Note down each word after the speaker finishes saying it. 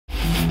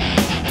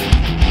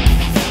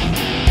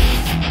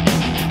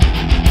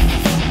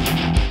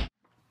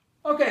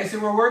so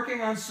we're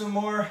working on some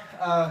more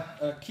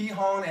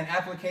Kihon and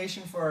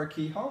application for our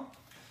Kihon.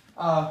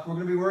 We're going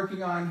to be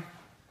working on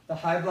the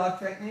high block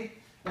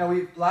technique. Now,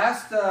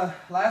 last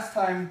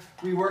time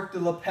we worked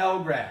the lapel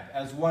grab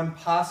as one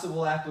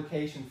possible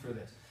application for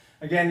this.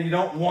 Again, you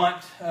don't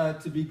want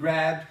to be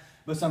grabbed,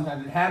 but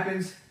sometimes it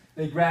happens.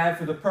 They grab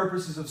for the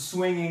purposes of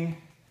swinging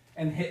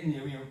and hitting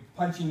you,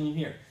 punching you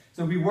here.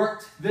 So we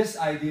worked this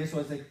idea,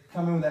 so as they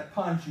come in with that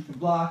punch, you can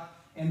block,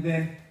 and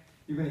then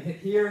you're going to hit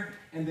here,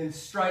 and then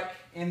strike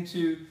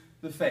into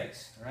the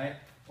face, all right,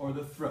 or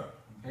the throat.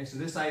 Okay, so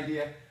this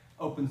idea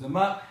opens them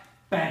up,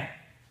 bang,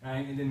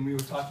 right, and then we were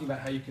talking about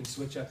how you can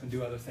switch up and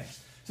do other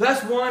things. So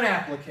that's one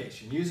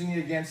application, using it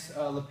against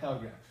lapel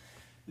grab.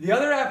 The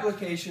other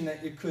application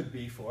that it could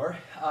be for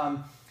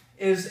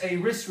is a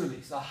wrist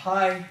release, a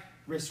high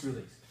wrist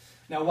release.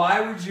 Now,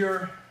 why would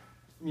your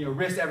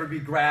wrist ever be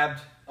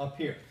grabbed up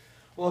here?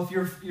 Well,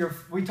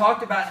 if we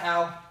talked about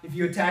how if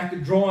you attack the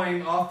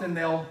groin, often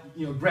they'll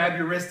grab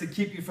your wrist to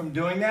keep you from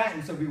doing that,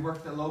 and so we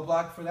work the low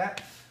block for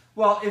that.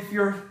 Well, if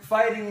you're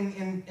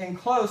fighting in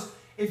close,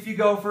 if you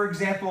go, for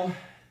example,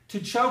 to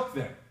choke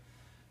them,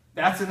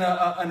 that's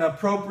an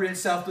appropriate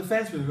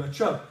self-defense move, a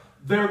choke.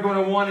 They're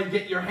going to want to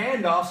get your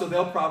hand off, so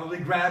they'll probably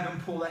grab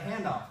and pull the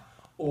hand off.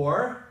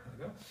 Or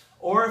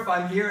if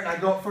I'm here and I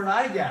go up for an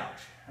eye gouge,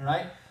 all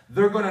right,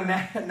 they're going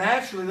to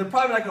naturally, they're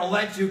probably not going to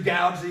let you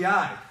gouge the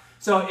eye.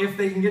 So if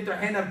they can get their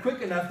hand up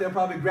quick enough, they'll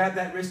probably grab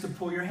that wrist to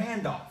pull your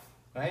hand off,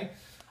 right?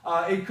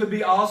 It could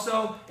be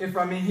also, if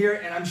I'm in here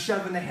and I'm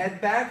shoving the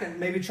head back and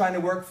maybe trying to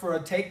work for a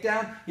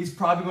takedown, he's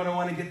probably going to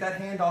want to get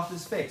that hand off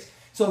his face.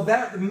 So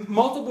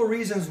multiple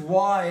reasons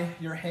why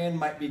your hand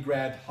might be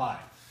grabbed high.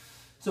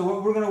 So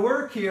what we're going to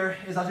work here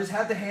is I'll just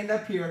have the hand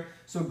up here,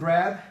 so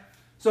grab.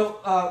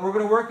 So we're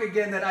going to work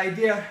again that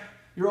idea,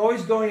 you're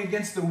always going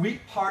against the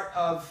weak part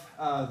of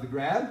the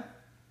grab.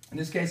 In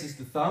this case, it's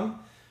the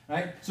thumb.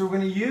 Right? So we're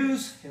going to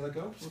use, here, let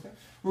go. Okay.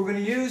 We're going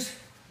to use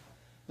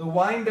the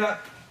wind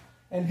up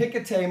and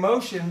hikate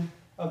motion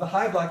of the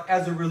high block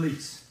as a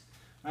release.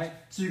 Right?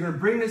 So you're going to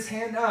bring this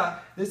hand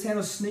up, this hand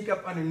will sneak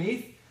up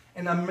underneath,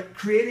 and I'm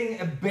creating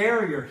a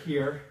barrier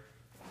here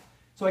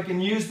so I can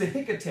use the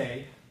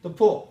hikate to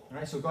pull.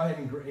 Right? So go ahead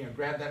and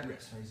grab that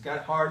wrist. He's got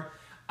it hard.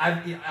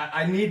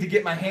 I need to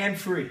get my hand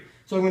free.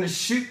 So I'm going to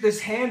shoot this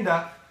hand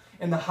up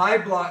in the high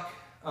block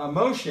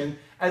motion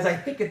as I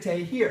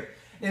hikate here.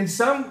 In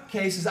some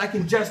cases, I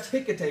can just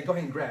hikate. Go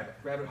ahead and grab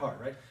it hard,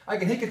 right? I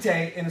can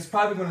hikate, and it's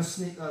probably going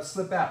to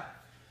slip out.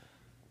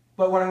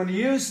 But what I'm going to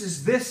use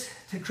is this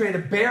to create a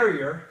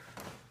barrier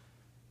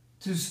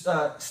to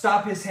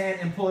stop his hand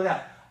and pull it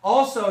out.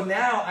 Also,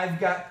 now I've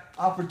got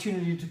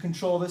opportunity to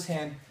control this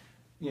hand,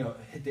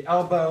 hit the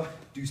elbow,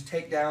 do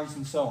takedowns,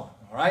 and so on,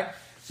 all right?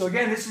 So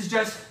again, this is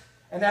just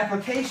an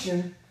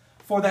application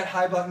for that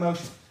high block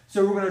motion.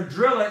 So we're going to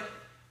drill it,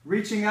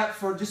 reaching up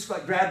for just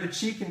like grab the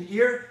cheek and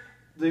ear.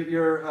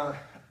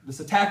 This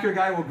attacker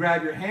guy will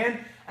grab your hand,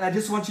 and I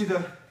just want you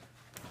to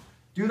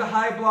do the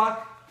high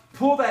block,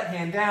 pull that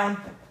hand down,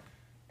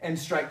 and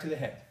strike to the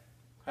head.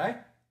 Okay?